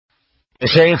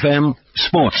SAFM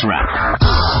Sports Wrap.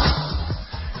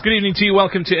 Good evening to you.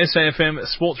 Welcome to SAFM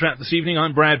Sports Wrap this evening.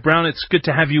 I'm Brad Brown. It's good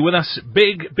to have you with us.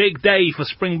 Big day for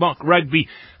Springbok Rugby.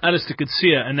 Alistair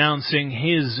Coetzee announcing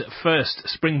his first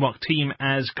Springbok team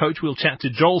as coach. We'll chat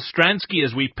to Joel Stransky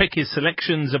as we pick his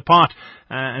selections apart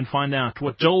and find out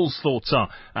what Joel's thoughts are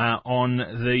on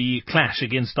the clash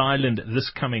against Ireland this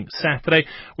coming Saturday.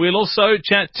 We'll also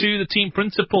chat to the team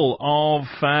principal of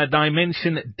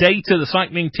Dimension Data, the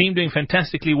cycling team doing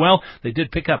fantastically well. They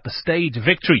did pick up a stage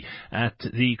victory at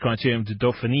the Criterium du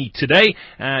Dauphiné today.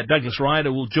 Douglas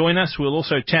Ryder will join us. We'll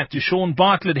also chat to Sean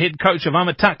Bartlett, head coach of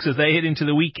Amatux, as they head into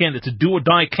the weekend. It's a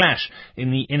do-or-die clash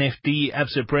in the NFD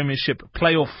Absa Premiership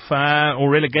playoff or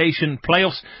relegation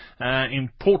playoffs.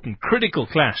 Important, critical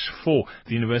clash for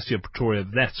the University of Pretoria.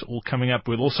 That's all coming up.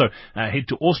 We'll also head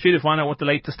to Austria to find out what the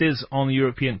latest is on the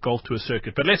European Golf Tour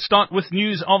circuit. But let's start with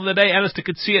news of the day. Alistair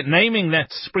Coetzee naming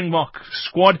that Springbok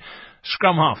squad.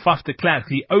 Scrum half Faf de Klerk,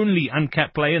 the only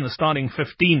uncapped player in the starting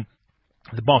 15.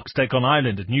 The Boks take on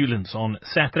Ireland at Newlands on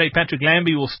Saturday. Patrick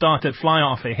Lambie will start at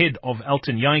fly-half ahead of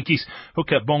Elton Jantjies.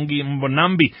 Hooker Bongi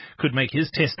Mbonambi could make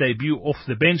his test debut off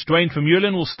the bench. Dwayne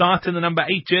Vermeulen will start in the number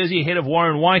 8 jersey ahead of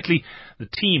Warren Whiteley. The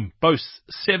team boasts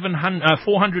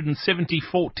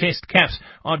 474 test caps.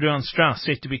 Adrian Strauss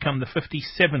set to become the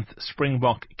 57th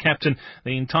Springbok captain.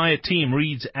 The entire team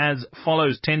reads as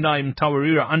follows: Tendai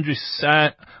Mtawarira, Adrian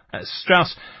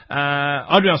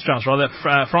Strauss,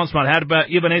 Frans Malherbe,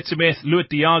 Eben Etzebeth, Louis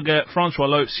Diaga, Francois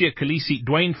Lowe, Siya Kolisi,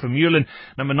 Dwayne Vermeulen,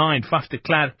 number 9, Faf de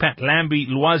Klerk, Pat Lambie,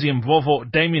 Luazi Mvovo,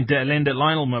 Damien de Allende,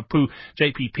 Lionel Mapu,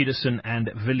 JP Peterson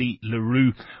and Willie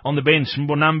Leroux. On the bench,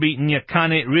 Mbonambi,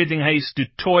 Nyakane, Redlinghuis, Du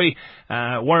Toit,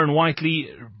 Warren Whiteley,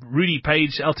 Rudy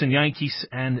Page, Elton Jantjies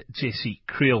and Jesse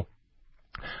Creel.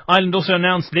 Ireland also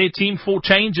announced their team. 4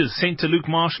 changes. Centre Luke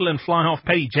Marshall and fly-half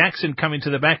Paddy Jackson come into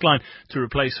the backline to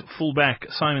replace fullback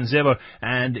Simon Zebo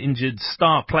and injured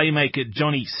star playmaker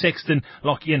Johnny Sexton.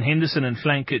 Lock-Ian Henderson and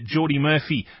flanker Geordie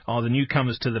Murphy are the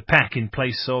newcomers to the pack in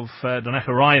place of Donaka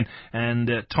Ryan and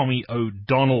Tommy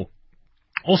O'Donnell.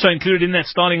 Also included in that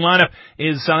starting lineup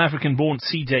is South African-born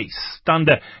CJ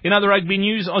Stander. In other rugby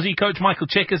news, Aussie coach Michael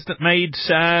Checkers named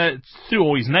 3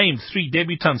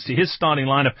 debutants to his starting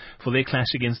lineup for their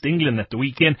clash against England at the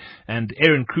weekend. And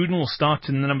Aaron Cruden will start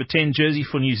in the number 10 jersey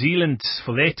for New Zealand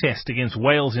for their test against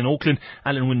Wales in Auckland.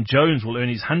 Alan Wynne-Jones will earn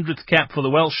his 100th cap for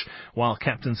the Welsh, while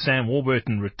captain Sam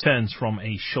Warburton returns from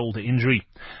a shoulder injury.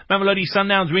 Mamelodi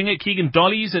Sundowns winger Keegan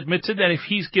Dollies admitted that if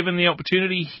he's given the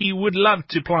opportunity, he would love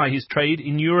to ply his trade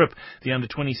in Europe. The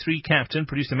under-23 captain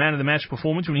produced a man-of-the-match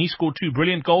performance when he scored 2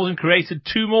 brilliant goals and created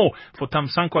 2 more for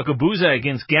Thamsanqa Kabuza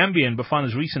against Gambia in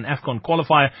Bafana's recent AFCON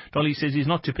qualifier. Dolly says he's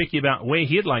not too picky about where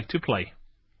he'd like to play.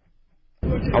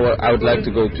 I would like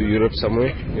to go to Europe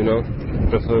somewhere,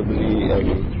 preferably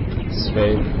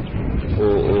Spain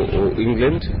or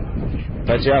England.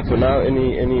 But yeah, for now,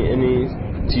 any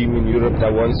team in Europe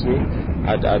that wants me,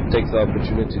 I'd take the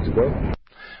opportunity to go.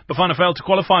 Bafana failed to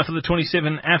qualify for the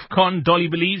 27 AFCON. Dolly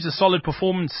believes a solid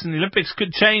performance in the Olympics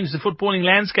could change the footballing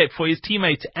landscape for his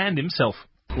teammates and himself.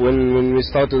 When we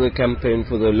started the campaign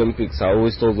for the Olympics, I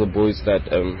always told the boys that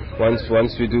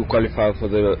once we do qualify for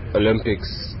the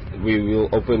Olympics, we will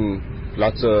open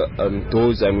lots of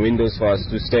doors and windows for us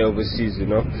to stay overseas,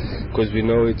 because we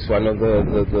know it's one of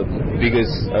the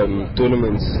biggest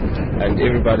tournaments and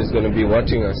everybody's going to be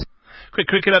watching us. Quick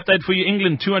cricket update for you.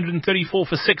 England 234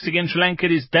 for 6 against Sri Lanka.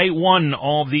 It is day 1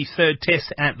 of the 3rd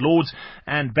test at Lords.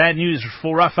 And bad news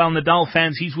for Rafael Nadal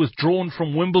fans. He's withdrawn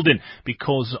from Wimbledon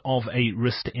because of a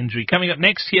wrist injury. Coming up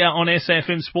next here on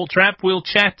SAFM Sports Wrap, we'll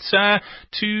chat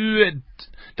to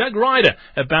Doug Ryder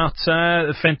about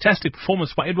the fantastic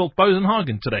performance by Edwild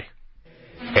Bosenhagen today.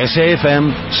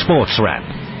 SAFM Sports Wrap.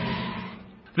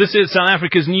 This is South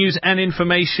Africa's news and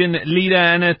information leader,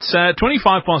 and it's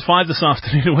 5:25 this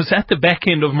afternoon. It was at the back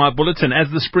end of my bulletin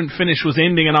as the sprint finish was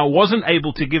ending, and I wasn't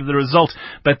able to give the result.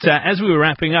 But as we were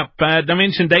wrapping up,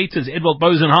 Dimension Data's Edwild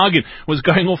Bosenhagen was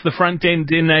going off the front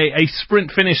end in a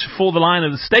sprint finish for the line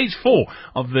of the stage 4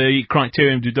 of the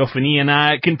Criterium du Dauphiné. And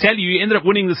I can tell you, he ended up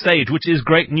winning the stage, which is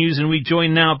great news. And we're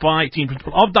joined now by team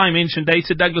principal of Dimension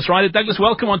Data, Douglas Ryder. Douglas,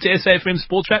 welcome on to SAFM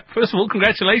Sports Wrap. First of all,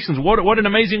 congratulations. What an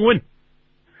amazing win.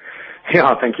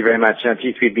 Yeah, thank you very much.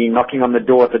 We've been knocking on the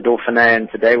door at the Dauphiné, and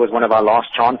today was one of our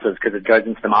last chances because it goes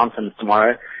into the mountains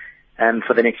tomorrow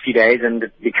for the next few days, and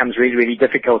it becomes really, really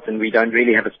difficult, and we don't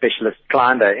really have a specialist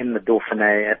climber in the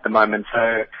Dauphiné at the moment.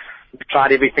 So we've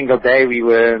tried every single day. We've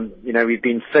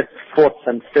been 5th, 4th,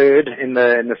 and 3rd in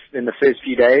the first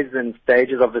few days and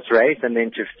stages of this race, and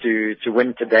then to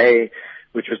win today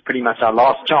which was pretty much our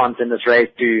last chance in this race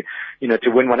to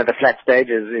win one of the flat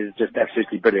stages, is just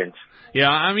absolutely brilliant. Yeah,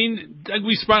 I mean,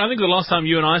 we spoke. I think the last time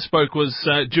you and I spoke was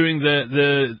during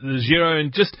the Giro,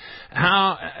 and just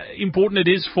how important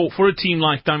it is for a team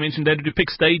like Dimension Data to pick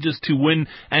stages to win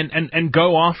and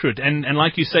go after it. And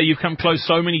like you say, you've come close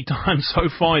so many times so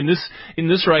far in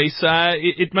this race.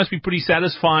 It must be pretty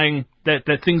satisfying that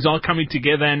things are coming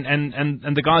together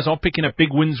and the guys are picking up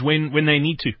big wins when they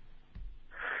need to.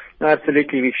 No,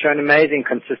 absolutely. We've shown amazing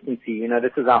consistency.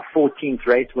 This is our 14th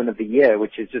race win of the year,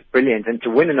 which is just brilliant. And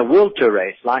to win in a World Tour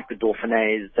race like the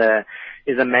Dauphiné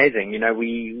is amazing.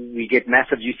 We get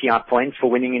massive UCI points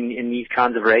for winning in these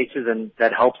kinds of races, and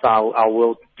that helps our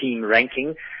world team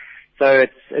ranking. So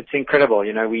it's incredible.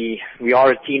 We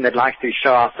are a team that likes to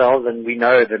show ourselves, and we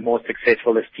know the more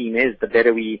successful this team is, the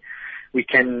better we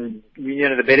can,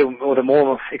 the better or the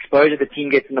more exposure the team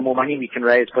gets and the more money we can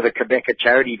raise for the Quebec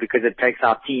charity, because it takes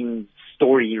our team's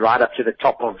story right up to the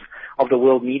top of the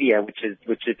world media, which is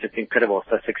just incredible.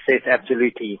 So success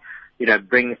absolutely,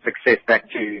 brings success back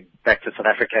to South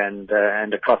Africa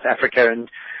and across Africa. And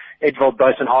Edvald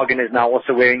Boasson-Hagen is now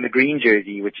also wearing the green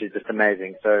jersey, which is just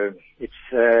amazing. So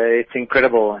it's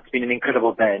incredible. It's been an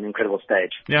incredible day, an incredible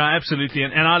stage. Yeah, absolutely.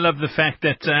 And I love the fact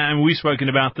that, and we've spoken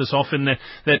about this often,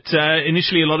 that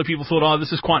initially a lot of people thought,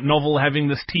 this is quite novel having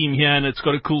this team here and it's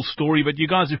got a cool story, but you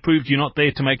guys have proved you're not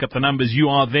there to make up the numbers. You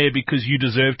are there because you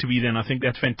deserve to be there, and I think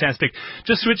that's fantastic.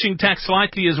 Just switching tack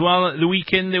slightly as well, the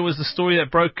weekend there was the story that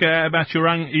broke about your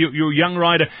young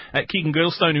rider, Keegan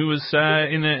Girdlestone, who was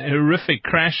in a horrific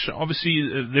crash. Obviously,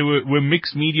 there were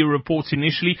mixed media reports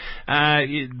initially.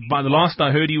 By the last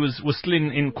I heard, he was still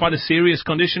in quite a serious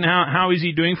condition. How is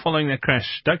he doing following that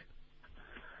crash, Doug?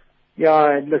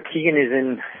 Yeah, look,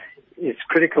 Keegan is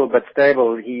critical but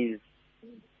stable. He's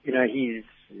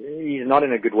not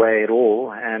in a good way at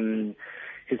all.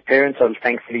 His parents are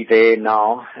thankfully there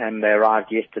now, and they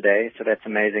arrived yesterday. So that's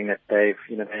amazing that they've,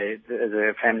 as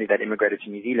a family that immigrated to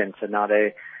New Zealand. So now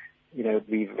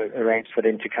we've arranged for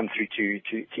them to come through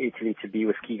to Italy to be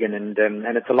with Keegan, and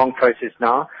it's a long process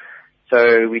now.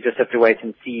 So we just have to wait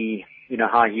and see,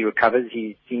 how he recovers.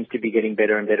 He seems to be getting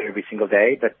better and better every single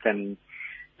day, but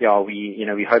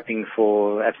we're hoping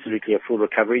for absolutely a full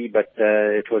recovery, but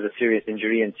it was a serious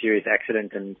injury and serious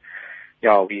accident, and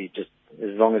we just,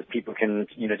 as long as people can,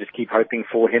 just keep hoping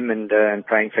for him and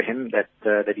praying for him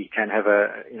that he can have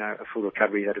a full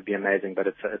recovery, that would be amazing. But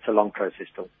it's a long process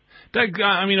still. Doug,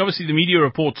 obviously the media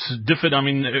reports differed.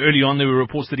 Early on there were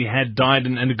reports that he had died,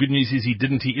 and the good news is he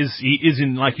didn't. He is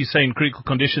in, like you say, in critical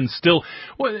condition still.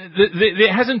 Well,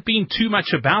 there hasn't been too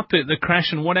much about the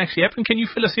crash and what actually happened. Can you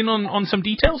fill us in on some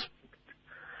details?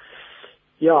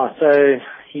 Yeah, so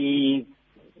he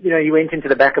went into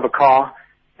the back of a car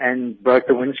and broke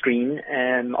the windscreen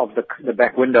of the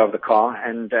back window of the car,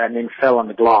 and then fell on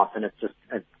the glass, and it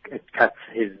cut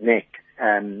his neck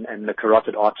and the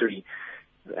carotid artery,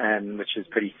 which is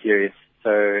pretty serious.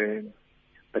 So,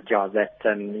 but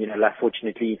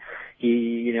fortunately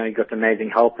he got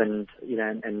amazing help and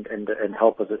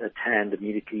help was at hand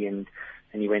immediately, and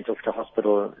he went off to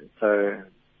hospital. So,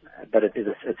 but it's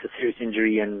a serious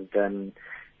injury,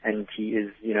 and he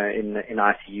is, in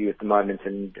ICU at the moment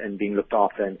and being looked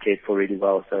after and cared for really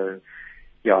well. So,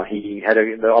 yeah,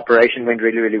 the operation went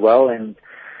really, really well, and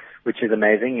which is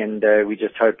amazing. And we're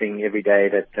just hoping every day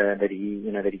that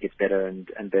he gets better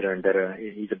and better and better.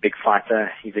 He's a big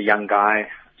fighter. He's a young guy,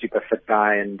 super fit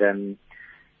guy, and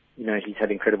he's had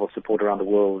incredible support around the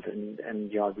world. And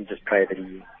we just pray that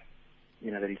he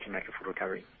can make a full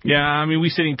recovery. Yeah, we're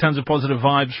seeing tons of positive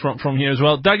vibes from here as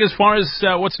well. Doug, as far as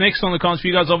what's next on the cards for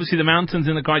you guys, obviously the mountains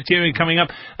and the Criterion coming up.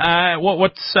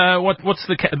 What's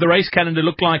the race calendar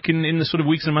look like in the sort of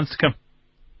weeks and months to come?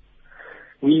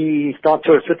 We start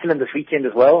Tour of Switzerland this weekend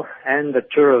as well, and the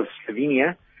Tour of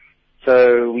Slovenia.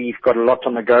 So we've got a lot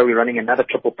on the go. We're running another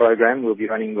triple program. We'll be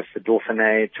running with the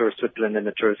Dauphiné, Tour of Switzerland, and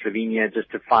the Tour of Slovenia, just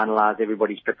to finalize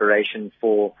everybody's preparation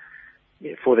for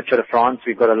the Tour de France.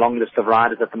 We've got a long list of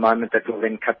riders at the moment that will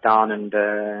then cut down and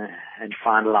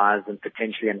finalize and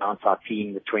potentially announce our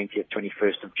team the 20th,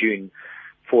 21st of June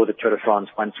for the Tour de France,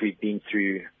 once we've been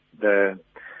through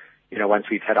once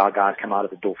we've had our guys come out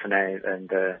of the Dauphiné and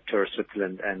Tour of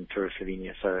Switzerland and Tour of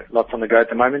Slovenia. So lots on the go at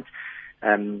the moment.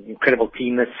 Incredible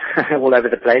team that's all over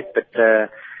the place, but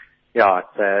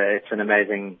it's an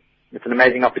amazing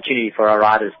opportunity for our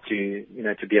riders to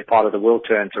be a part of the World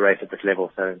Tour and to race at this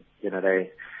level. So,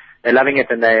 they're loving it,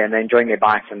 and they're enjoying their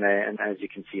bikes, and as you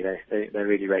can see, they're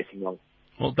really racing well.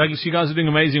 Well, Douglas, you guys are doing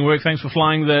amazing work. Thanks for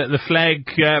flying the flag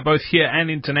both here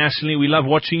and internationally. We love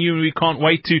watching you, and we can't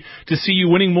wait to see you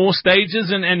winning more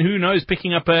stages and who knows,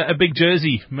 picking up a big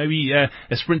jersey, maybe a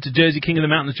Sprinter jersey, King of the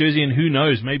Mountains jersey, and who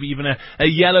knows, maybe even a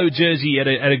yellow jersey at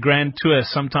a Grand Tour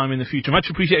sometime in the future. Much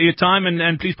appreciate your time,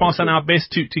 and please pass on our best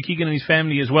to Keegan and his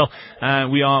family as well.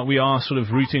 We are sort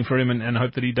of rooting for him and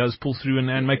hope that he does pull through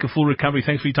and make a full recovery.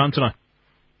 Thanks for your time tonight.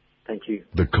 Thank you.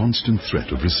 The constant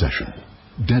threat of recession.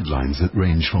 Deadlines that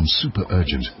range from super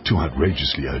urgent to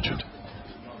outrageously urgent.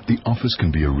 The office can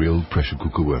be a real pressure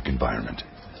cooker work environment.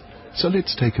 So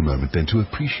let's take a moment then to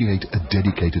appreciate a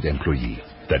dedicated employee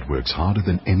that works harder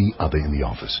than any other in the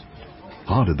office.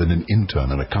 Harder than an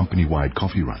intern on a company-wide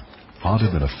coffee run. Harder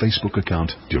than a Facebook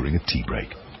account during a tea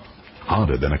break.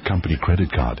 Harder than a company credit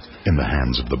card in the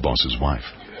hands of the boss's wife.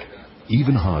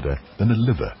 Even harder than a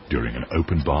liver during an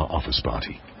open bar office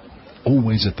party.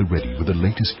 Always at the ready with the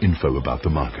latest info about the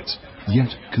markets, yet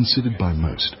considered by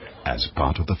most as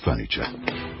part of the furniture.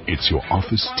 It's your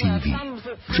office TV.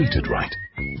 Treat it right.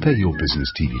 Pay your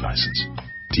business TV license.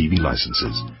 TV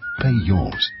licenses. Pay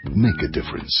yours. Make a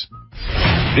difference.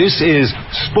 This is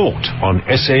Sport on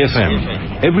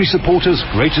SAFM, every supporter's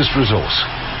greatest resource.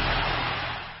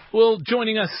 Well,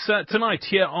 joining us tonight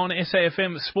here on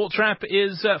SAFM Sports Wrap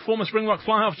is former Springbok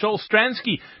fly-half Joel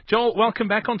Stransky. Joel, welcome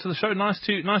back onto the show. Nice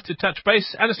to touch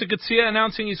base. Alistair Coetzee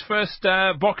announcing his first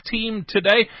Bok team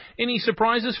today. Any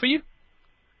surprises for you?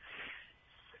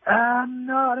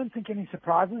 No, I don't think any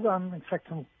surprises. In fact,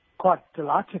 I'm quite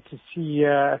delighted to see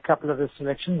a couple of the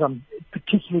selections. I'm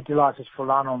particularly delighted for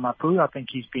Lionel Mapu. I think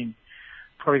he's been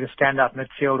probably the standout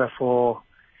midfielder for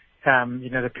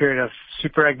the period of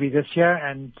Super Rugby this year,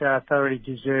 and thoroughly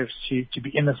deserves to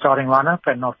be in the starting lineup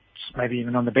and not maybe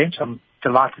even on the bench. I'm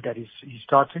delighted that he's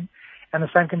starting. And the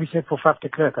same can be said for Faf de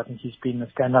Klerk. I think he's been the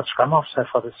standout scrum half so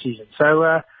far this season.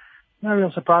 So, no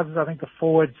real surprises. I think the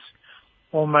forwards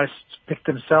almost picked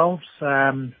themselves.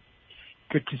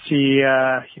 Good to see,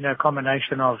 a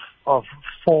combination of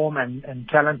form and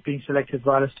talent being selected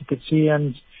by Alistair Coetzee,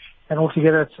 and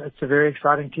altogether it's a very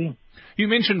exciting team. You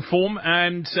mentioned form,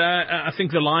 and I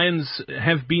think the Lions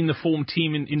have been the form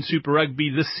team in Super Rugby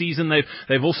this season.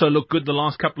 They've also looked good the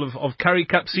last couple of Currie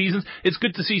Cup seasons. It's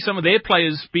good to see some of their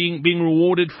players being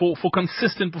rewarded for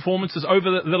consistent performances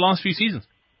over the last few seasons.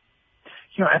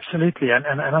 Yeah, absolutely.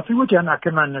 And I think what Jan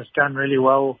Ackerman has done really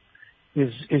well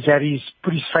is that he's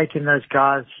put his faith in those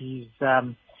guys. He's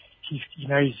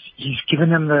given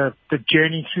them the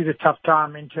journey through the tough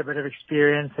time into a bit of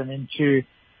experience and into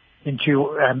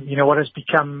what has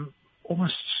become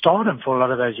almost stardom for a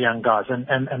lot of those young guys,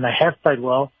 and they have played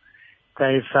well.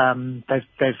 They've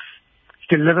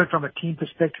delivered from a team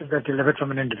perspective, they've delivered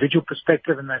from an individual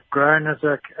perspective, and they've grown as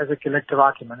a collective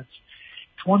item. And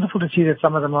it's wonderful to see that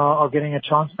some of them are getting a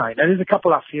chance now. There's a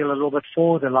couple I feel a little bit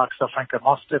for, the likes of Franco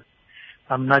Mostert.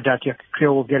 No doubt Jack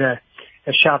Creel will get a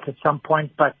shout at some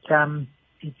point, but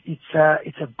it's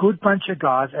a good bunch of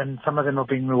guys, and some of them are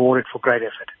being rewarded for great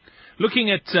effort.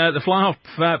 Looking at the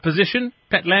fly-half position,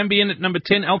 Pat Lambie in at number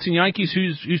 10, Elton Jantjies,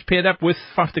 who's paired up with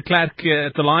Faf de Klerk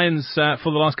at the Lions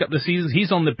for the last couple of seasons.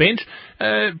 He's on the bench.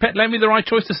 Pat Lambie, the right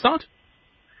choice to start?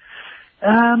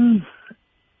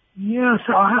 Yeah,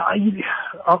 so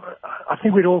I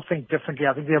think we'd all think differently.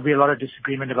 I think there'll be a lot of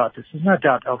disagreement about this. There's no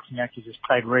doubt Elton Jantjies has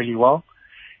played really well,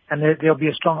 and there'll be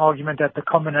a strong argument that the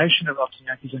combination of Elton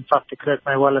Jantjies and Faf de Klerk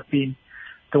may well have been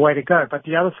the way to go. But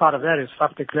the other side of that is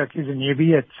Faf de Klerk is a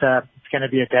newbie. It's going to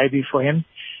be a debut for him.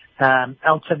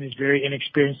 Elton is very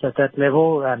inexperienced at that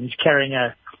level. He's carrying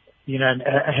a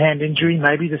hand injury.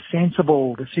 Maybe the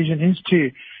sensible decision is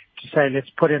to say, let's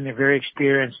put in a very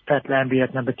experienced Pat Lambie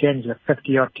at number 10. He's got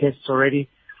 50-odd tests already.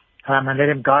 And let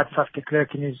him guide Faf de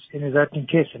Klerk in his opening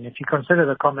test. And if you consider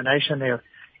the combination there,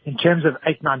 in terms of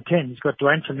 8, 9, 10, he's got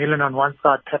Duane Vermeulen on one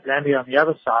side, Pat Lambie on the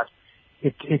other side.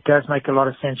 It does make a lot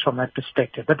of sense from that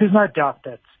perspective. But there's no doubt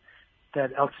that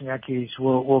Elton Jantjies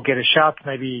will get a shout,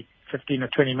 maybe 15 or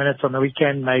 20 minutes on the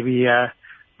weekend, maybe a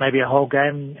whole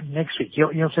game next week.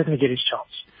 He'll certainly get his chance.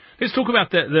 Let's talk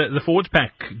about the forwards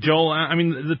pack, Joel. I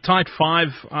mean, the tight five,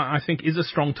 I think, is a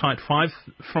strong tight five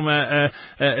from a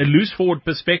loose forward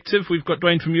perspective. We've got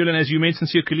Duane Vermeulen, as you mentioned,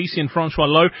 Siya Kolisi and Francois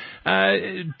Louw.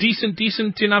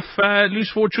 Decent enough loose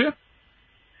forward trio?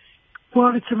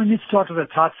 Well, let's start with a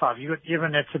tight five. You've got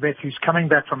Evan Etzebeth, who's coming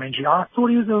back from injury. I thought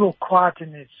he was a little quiet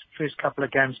in his first couple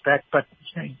of games back, but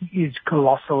he's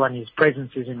colossal and his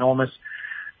presence is enormous.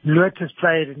 Louw has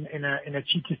played in a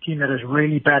Cheetahs team that has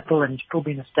really battled, and he's still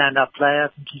been a stand-up player. I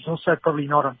think he's also probably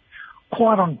not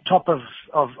quite on top of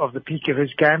the peak of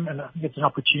his game, and I think it's an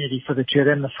opportunity for the two of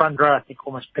them. The front row, I think,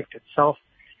 almost picked itself.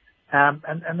 And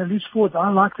the loose forwards, I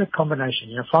like that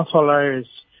combination. Francois Louw has,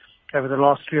 over the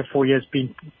last 3 or 4 years,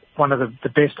 been one of the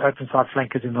best open side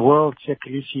flankers in the world. Siya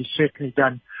Kolisi certainly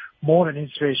done more than his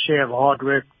fair share of hard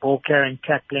work, ball carrying,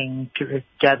 tackling,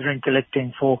 gathering,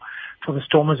 collecting for the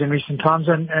Stormers in recent times.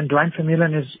 And Duane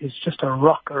Vermeulen is just a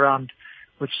rock around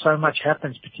which so much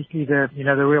happens, particularly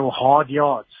the real hard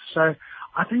yards. So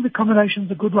I think the combination's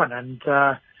a good one, and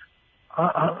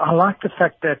I like the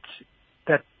fact that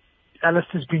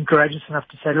Alistair's been courageous enough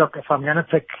to say, look, if I'm going to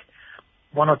pick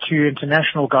 1 or 2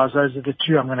 international guys, those are the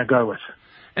 2 I'm going to go with.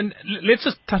 And let's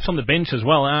just touch on the bench as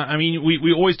well. I mean,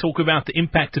 we always talk about the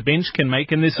impact a bench can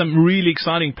make, and there's some really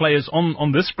exciting players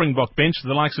on this Springbok bench,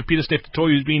 the likes of Pieter-Steph du Toit,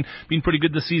 who's been pretty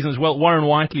good this season as well. Warren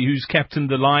Whiteley, who's captained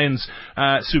the Lions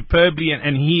superbly,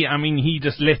 and he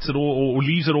just lets it all or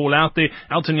leaves it all out there.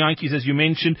 Elton Jantjies, as you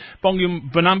mentioned.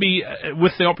 Bongi Mbonambi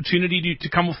with the opportunity to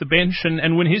come off the bench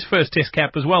and win his first Test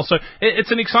cap as well. So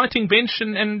it's an exciting bench,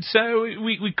 and so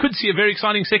we could see a very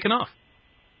exciting second half.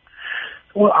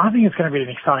 Well, I think it's going to be an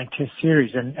exciting Test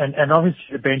series, and obviously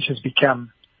the bench has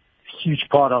become a huge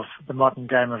part of the modern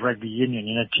game of rugby union.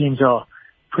 Teams are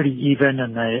pretty even,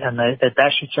 and they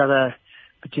bash each other,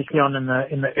 particularly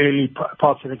in the early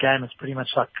parts of the game. It's pretty much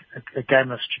like a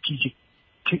game of strategic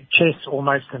chess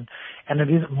almost, and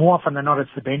it is more often than not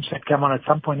it's the bench that come on at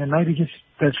some point, and maybe just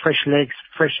those fresh legs,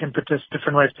 fresh impetus,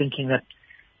 different way of thinking that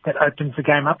opens the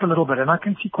game up a little bit. And I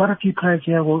can see quite a few players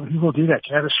here who will do that.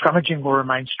 The scrummaging will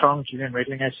remain strong. Julian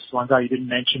Redling is one guy you didn't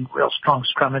mention, real strong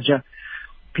scrummager.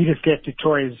 Pieter-Steph du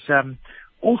Toit is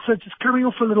also just coming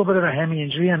off a little bit of a hammy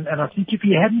injury, and I think if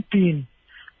he hadn't been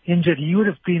injured, he would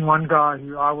have been one guy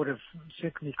who I would have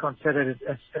certainly considered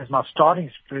as my starting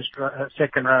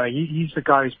second row. He's the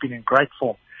guy who's been in great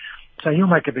form. So he'll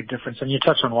make a big difference. And you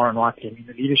touch on Warren Whiteley. I mean,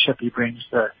 the leadership he brings,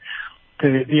 the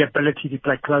ability to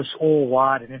play close or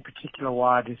wide, and in particular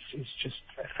wide, is just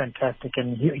fantastic.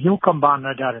 And he'll combine,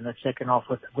 no doubt, in that second half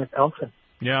with Elton.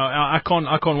 Yeah, I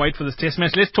can't wait for this Test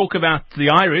match. Let's talk about the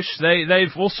Irish.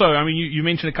 They've also, I mean, you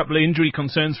mentioned a couple of injury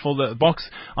concerns for the Box.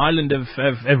 Ireland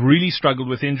have really struggled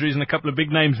with injuries, and a couple of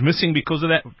big names missing because of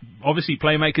that. Obviously,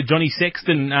 playmaker Johnny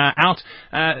Sexton out.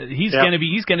 He's going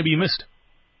to be missed.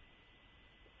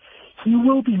 He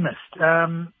will be missed.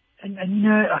 And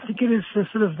I think it is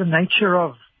sort of the nature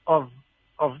of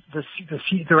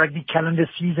the rugby calendar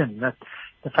season, that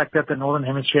the fact that the Northern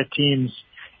Hemisphere teams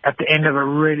at the end of a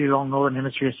really long Northern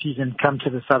Hemisphere season come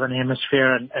to the Southern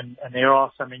Hemisphere, and there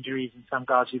are some injuries and some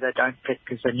guys who they don't pick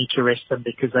because they need to rest them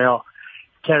because they are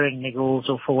carrying niggles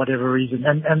or for whatever reason.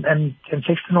 And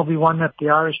Sexton will be one that the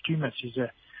Irish do miss. He's a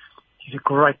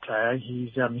great player. He's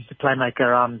the playmaker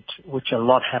around which a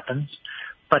lot happens.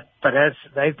 But as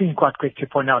they've been quite quick to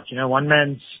point out, one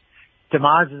man's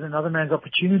demise is another man's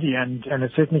opportunity, and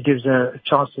it certainly gives a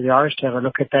chance to the Irish to have a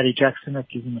look at Paddy Jackson. It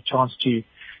gives them a chance to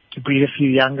breed a few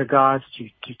younger guys,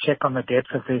 to check on the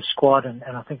depth of their squad, and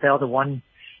I think they are the one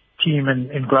team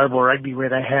in global rugby where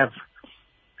they have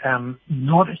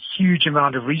not a huge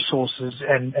amount of resources,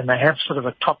 and they have sort of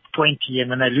a top 20, and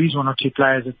when they lose 1 or 2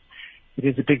 players, it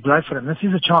is a big blow for them. This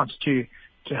is a chance to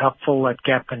help fill that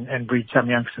gap and breed some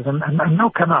youngsters. And they'll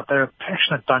come out. They're a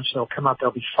passionate bunch. They'll come out.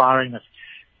 They'll be firing. They've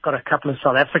got a couple of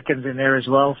South Africans in there as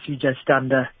well. CJ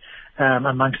Stander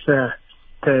amongst the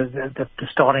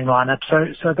starting lineup.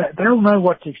 So they'll know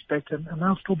what to expect, and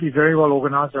they'll still be very well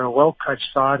organised. They're a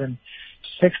well-coached side. And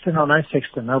Sexton or no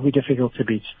Sexton, they'll be difficult to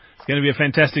beat. It's going to be a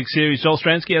fantastic series. Joel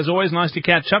Stransky, as always, nice to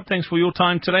catch up. Thanks for your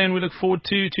time today, and we look forward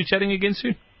to chatting again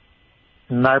soon.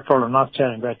 No problem. Nice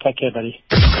chatting, bro. Take care, buddy.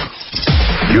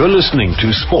 You're listening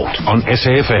to Sport on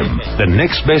SAFM, the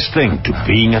next best thing to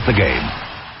being at the game.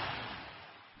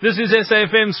 This is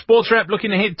SAFM Sports Wrap,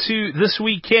 looking ahead to this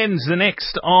weekend's, the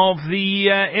next of the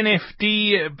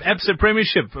NFD ABSA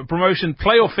Premiership promotion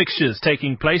playoff fixtures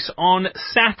taking place on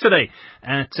Saturday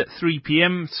at 3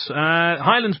 p.m.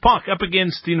 Highlands Park up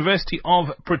against the University of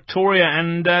Pretoria,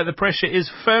 and the pressure is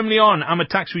firmly on.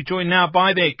 Amatax, we're joined now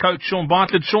by their coach, Sean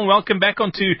Bartlett. Sean, welcome back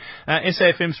onto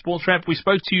SAFM Sports Wrap. We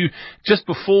spoke to you just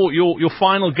before your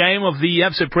final game of the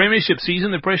ABSA Premiership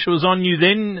season. The pressure was on you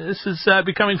then. This is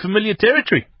becoming familiar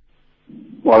territory.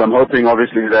 Well, I'm hoping,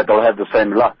 obviously, that they'll have the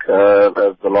same luck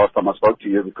as the last time I spoke to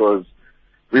you, because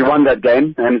we won that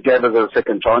game and it gave us a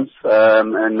second chance.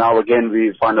 And now, again,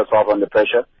 we find ourselves under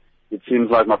pressure. It seems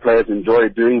like my players enjoy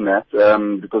doing that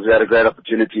because we had a great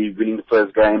opportunity winning the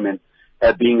first game and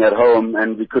being at home,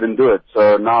 and we couldn't do it.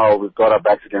 So now we've got our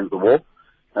backs against the wall,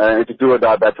 It's a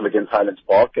do-or-die battle against Highlands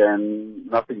Park, and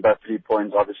nothing but 3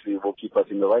 points obviously will keep us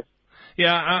in the race.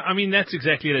 Yeah, I mean, that's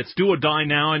exactly it. It's do or die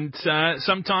now, and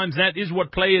sometimes that is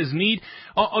what players need.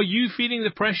 Are you feeling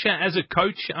the pressure as a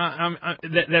coach?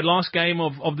 That last game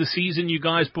of the season, you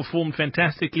guys performed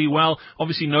fantastically well,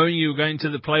 obviously knowing you were going to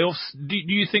the playoffs. Do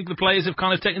you think the players have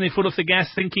kind of taken their foot off the gas,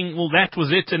 thinking, well, that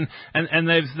was it, and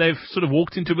they've sort of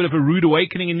walked into a bit of a rude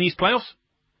awakening in these playoffs?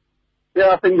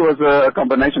 Yeah, I think it was a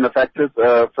combination of factors.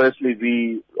 Firstly,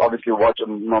 we obviously watched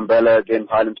Mbombela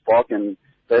against Highlands Park, and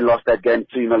they lost that game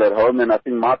 3-0 at home, and I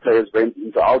think my players went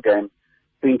into our game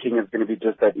thinking it's going to be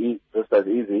just as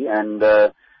easy. And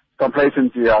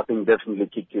complacency, I think, definitely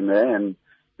kicked in there. And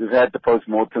we've had the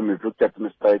post-mortem, we've looked at the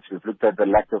mistakes, we've looked at the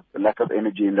lack of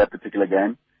energy in that particular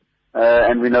game,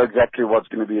 and we know exactly what's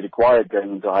going to be required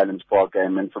going into Highlands Park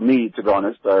game. And for me, to be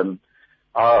honest,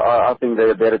 I think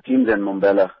they're a better team than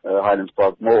Mbombela, Highlands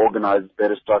Park, more organised,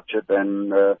 better structured,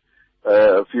 and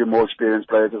a few more experienced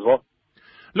players as well.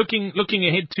 Looking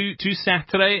ahead to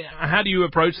Saturday, how do you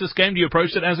approach this game? Do you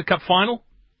approach it as a cup final?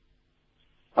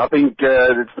 I think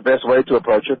it's the best way to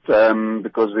approach it,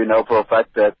 because we know for a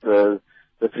fact that the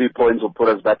 3 points will put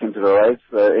us back into the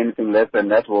race. Anything less than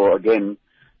that will, again,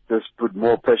 just put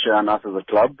more pressure on us as a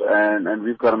club, and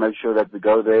we've got to make sure that we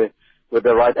go there with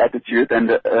the right attitude and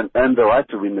the right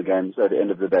to win the games at the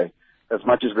end of the day. As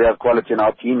much as we have quality in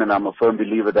our team, and I'm a firm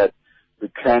believer that we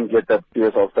can get that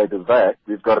PSL status back,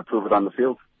 we've got to prove it on the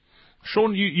field.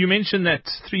 Sean, you mentioned that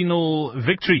 3-0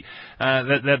 victory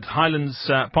that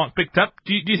Highlands Park picked up.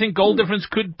 Do you think goal difference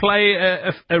could play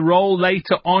a role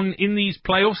later on in these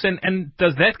playoffs? And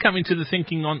does that come into the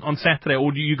thinking on Saturday?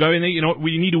 Or do you go in there,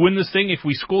 we need to win this thing. If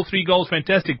we score 3 goals,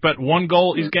 fantastic. But 1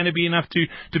 goal is going to be enough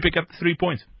to pick up the 3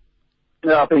 points.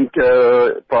 Yeah, I think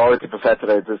priority for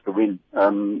Saturday is just the win.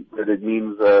 Whether it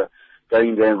means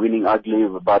going there and winning ugly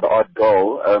by the odd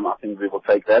goal, I think we will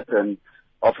take that. And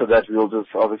after that, we'll just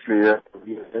obviously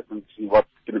and see what's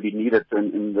going to be needed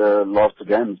in the last 2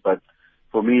 games. But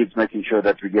for me, it's making sure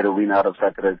that we get a win out of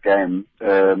Saturday's game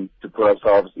to put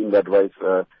ourselves in that race,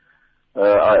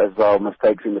 as our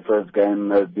mistakes in the first game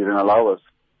didn't allow us.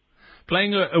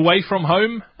 Playing away from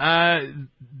home,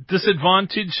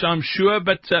 disadvantage, I'm sure,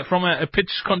 but from a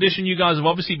pitch condition, you guys have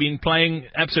obviously been playing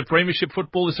Absa Premiership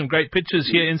football. There's some great pitches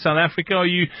here in South Africa. Are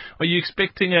you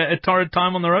expecting a torrid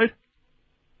time on the road?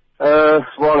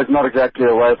 Well, it's not exactly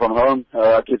away from home.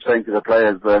 I keep saying to the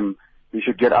players, we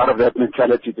should get out of that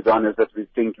mentality, to be honest, that we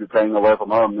think we're playing away from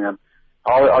home.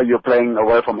 How are you playing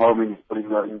away from home in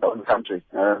the own country?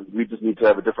 We just need to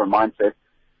have a different mindset.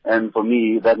 And for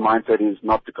me, that mindset is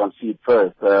not to concede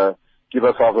first. Give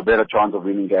ourselves a better chance of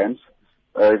winning games.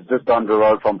 It's just down the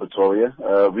road from Pretoria.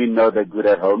 We know they're good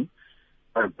at home.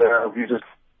 But we just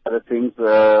other things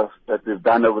that we've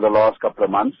done over the last couple of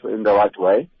months in the right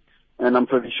way. And I'm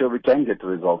pretty sure we can get the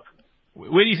result.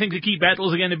 Where do you think the key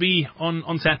battles are going to be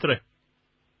on Saturday?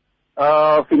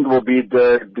 I think it will be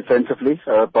defensively,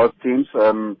 both teams.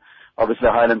 Obviously,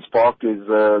 Highlands Park is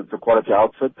the quality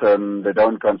outfit. They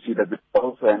don't concede at the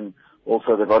goals, and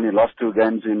also they've only lost 2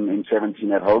 games in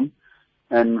 17 at home.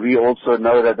 And we also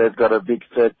know that they've got a big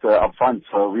threat up front,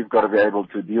 so we've got to be able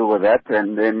to deal with that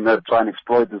and then try and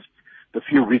exploit the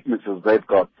few weaknesses they've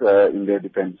got in their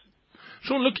defense.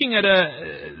 Sean, looking at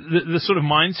the sort of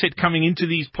mindset coming into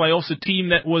these playoffs, a team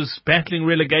that was battling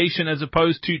relegation as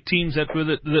opposed to teams that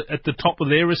were at the top of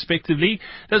their respective league,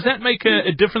 does that make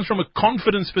a difference from a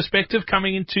confidence perspective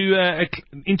coming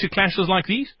into clashes like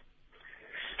these?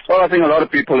 Well, I think a lot of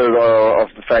people are of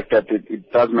the fact that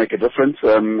it does make a difference,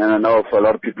 and I know for a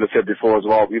lot of people have said before as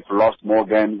well, we've lost more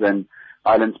games than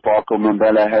Highlands Park or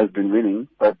Mbombela has been winning,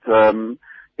 but at the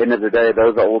end of the day,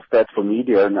 those are all stats for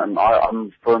media, and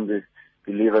I'm firmly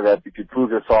believer that if you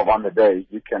prove yourself on the day,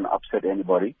 you can upset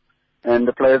anybody. And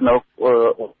the players know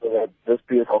that this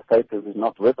PSL status is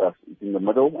not with us. It's in the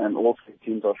middle, and all 3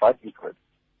 teams are fighting for it.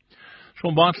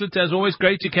 Sean Bartlett, as always,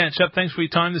 great to catch up. Thanks for your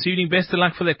time this evening. Best of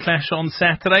luck for the clash on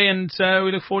Saturday, and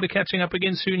we look forward to catching up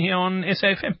again soon here on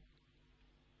SAFM.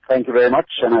 Thank you very much,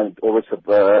 and I always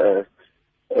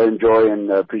enjoy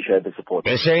and appreciate the support.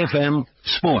 SAFM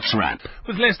Sports Wrap.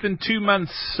 With less than 2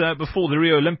 months before the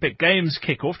Rio Olympic Games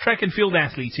kick-off, track and field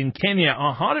athletes in Kenya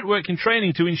are hard at work in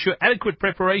training to ensure adequate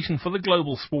preparation for the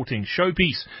global sporting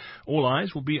showpiece. All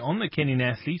eyes will be on the Kenyan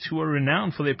athletes who are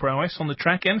renowned for their prowess on the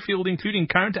track and field, including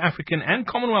current African and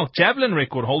Commonwealth javelin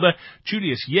record holder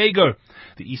Julius Yego.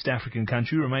 The East African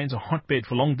country remains a hotbed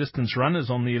for long-distance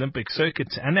runners on the Olympic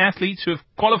circuit, and athletes who have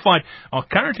qualified are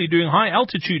currently doing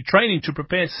high-altitude training to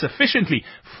prepare sufficiently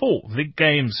for the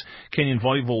Games. Kenyan Kenyan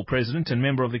Volleyball President and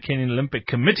member of the Kenyan Olympic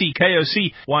Committee,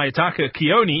 KOC, Waitaka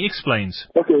Kioni, explains.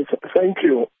 Okay, thank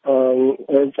you.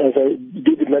 As I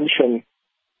did mention,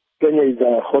 Kenya is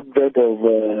a hotbed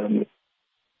of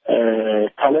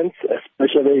talents,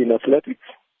 especially in athletics.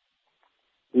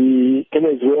 Kenya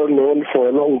is well known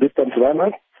for long-distance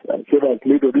runners, as well as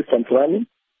middle-distance running.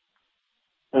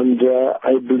 And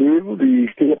I believe the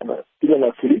Kenyan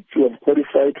athletes who have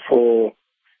qualified for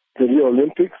the Rio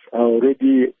Olympics are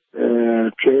already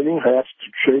hired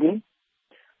to training.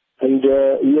 And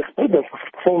we expect them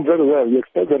to perform very well. We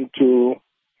expect them to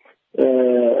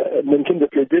maintain the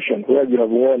tradition where we have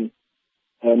won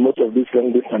most of these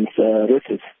long-distance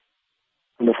races.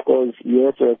 And of course, we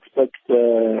also expect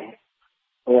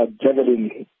our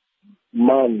javelin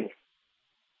man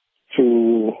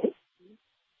to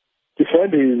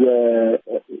defend his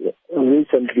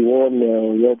recently won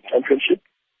World Championship.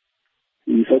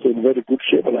 He's also in very good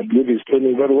shape, and I believe he's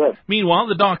training very well. Meanwhile,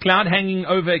 the dark cloud hanging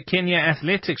over Kenya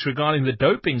athletics regarding the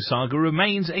doping saga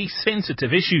remains a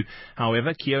sensitive issue.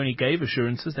 However, Kioni gave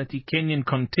assurances that the Kenyan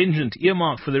contingent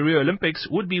earmarked for the Rio Olympics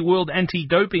would be World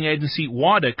Anti-Doping Agency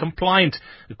WADA compliant.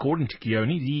 According to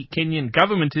Kioni, the Kenyan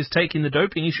government is taking the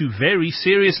doping issue very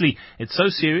seriously. It's so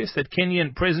serious that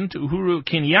Kenyan President Uhuru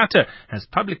Kenyatta has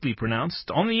publicly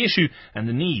pronounced on the issue and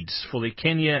the needs for the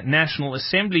Kenya National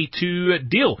Assembly to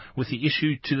deal with the issue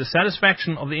to the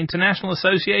satisfaction of the International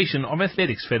Association of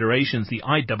Athletics Federations, the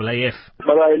IAAF.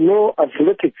 But I know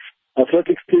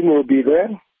athletics team will be there.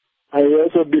 I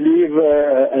also believe,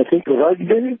 I think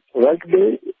rugby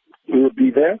will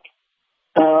be there.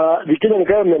 The Kenyan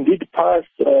government did pass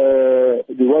the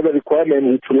WADA requirement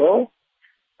into law,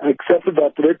 except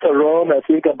that later on, I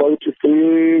think about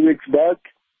 3 weeks back,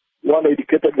 one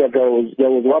indicated that there was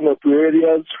 1 or 2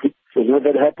 areas which was not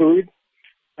very happy with.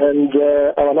 And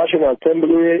our National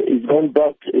Assembly is going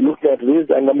back looking at this,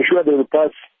 and I'm sure they will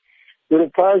pass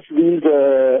these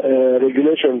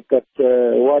regulations that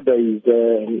WADA is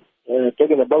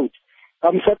talking about.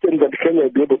 I'm certain that Kenya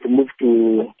will be able to move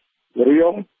to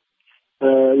Rio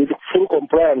with full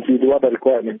compliance with WADA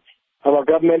requirements. Our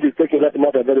government is taking that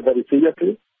matter very, very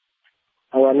seriously.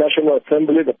 Our National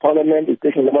Assembly, the Parliament, is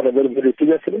taking the matter very, very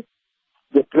seriously.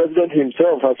 The President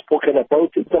himself has spoken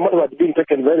about it. The matter has been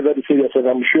taken very, very seriously, and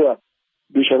I'm sure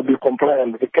we shall be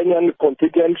compliant. The Kenyan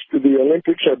contingent to the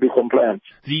Olympics shall be compliant.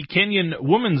 The Kenyan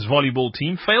women's volleyball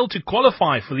team failed to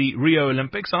qualify for the Rio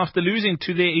Olympics after losing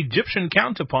to their Egyptian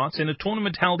counterparts in a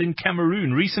tournament held in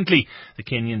Cameroon recently. The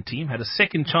Kenyan team had a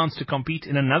second chance to compete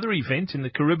in another event in the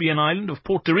Caribbean island of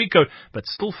Puerto Rico, but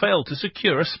still failed to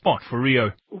secure a spot for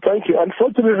Rio. Thank you.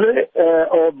 Unfortunately,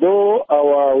 although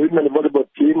our women's volleyball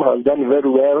team has done very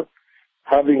well,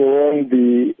 having won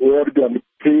the World Grand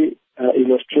Prix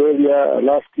in Australia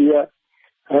last year,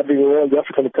 having won the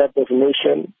African Cup of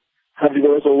Nations, having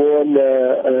also won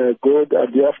gold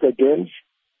at the Africa Games.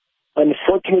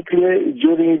 Unfortunately,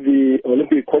 during the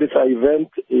Olympic qualifier event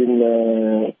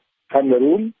in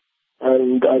Cameroon,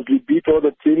 and as we beat all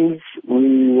the teams,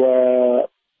 we were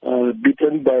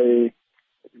beaten by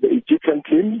the Egyptian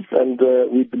teams, and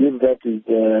we believe that is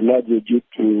largely due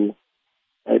to,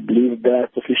 I believe, that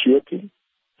officiating.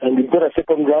 And we got a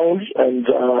second round, and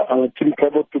our team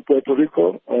traveled to Puerto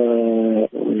Rico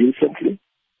recently.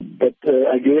 But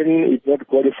again, it not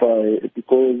qualify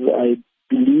because I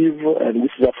believe, and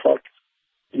this is a fact,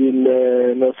 in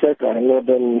NOSECA,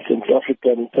 Northern Central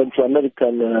African, Central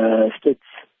American states,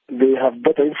 they have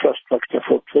better infrastructure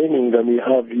for training than we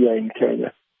have here in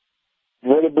Kenya.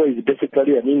 Volleyball is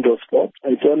basically an indoor sport.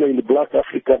 It's only in Black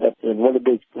Africa that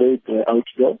volleyball is played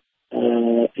outdoor.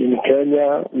 In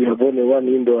Kenya, we have only one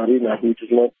indoor arena, which is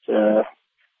not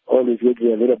always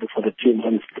readily available for the team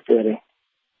when it's preparing.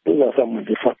 These are some of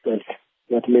the factors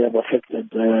that may have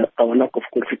affected our lack of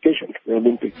qualification for the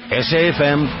Olympics.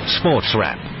 SAFM Sports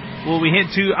Wrap. Well, we head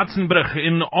to Atzenbrück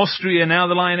in Austria now.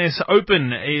 The Lioness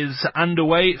Open is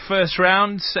underway, first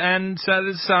round, and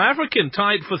the South African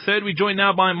tied for third. We're joined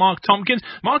now by Mark Tompkins.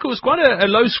 Mark, it was quite a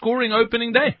low-scoring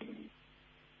opening day.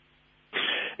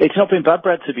 It's not been bad,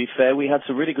 Brad, to be fair. We had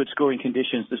some really good scoring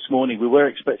conditions this morning. We were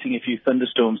expecting a few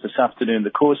thunderstorms this afternoon. The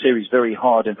course here is very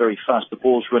hard and very fast. The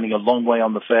ball's running a long way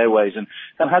on the fairways, and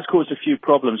that has caused a few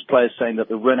problems. Players saying that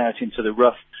the run out into the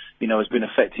rough, has been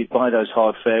affected by those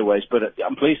hard fairways. But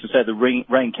I'm pleased to say the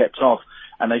rain kept off.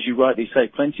 And as you rightly say,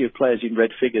 plenty of players in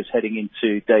red figures heading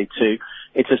into day two.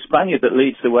 It's a Spaniard that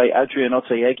leads the way, Adrian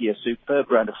Otaegui, a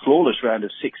superb round, a flawless round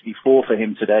of 64 for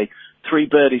him today. 3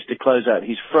 birdies to close out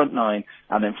his front 9,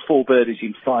 and then 4 birdies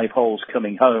in 5 holes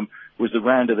coming home was the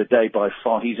round of the day by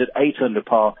far. He's at 8 under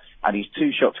par. and he's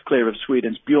 2 shots clear of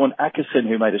Sweden's Bjorn Ackerson,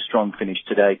 who made a strong finish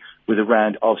today with a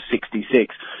round of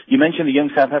 66. You mentioned the young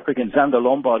South African Xander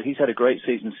Lombard. He's had a great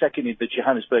season, second in the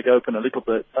Johannesburg Open a little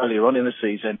bit earlier on in the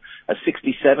season. A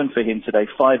 67 for him today,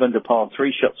 5 under par,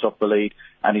 3 shots off the lead,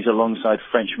 and he's alongside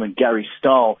Frenchman Gary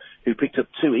Stahl, who picked up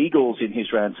 2 eagles in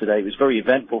his round today. It was very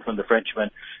eventful from the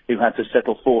Frenchman, who had to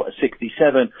settle for a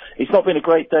 67. It's not been a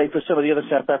great day for some of the other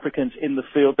South Africans in the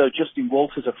field, though. Justin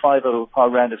Walters, a 5 over par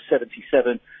round of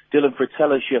 77. Dylan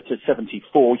Fratello shot at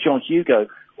 74. John Hugo,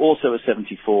 also a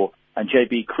 74. And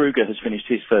J.B. Kruger has finished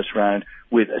his first round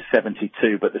with a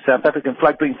 72. But the South African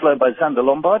flag being flown by Xander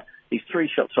Lombard. He's 3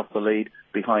 shots off the lead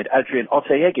behind Adrian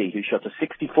Oteyegi, who shot a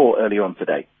 64 early on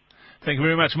today. Thank you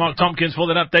very much, Mark Tompkins, for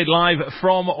that update live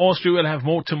from Austria. We'll have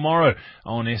more tomorrow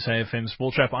on SAFM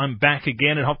Sport Trap. I'm back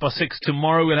again at 6:30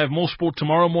 tomorrow. We'll have more sport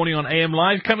tomorrow morning on AM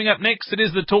Live. Coming up next, it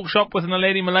is the Talk Shop with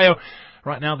Naledi Malayo.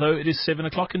 Right now, though, it is 7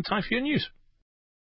 o'clock and time for your news.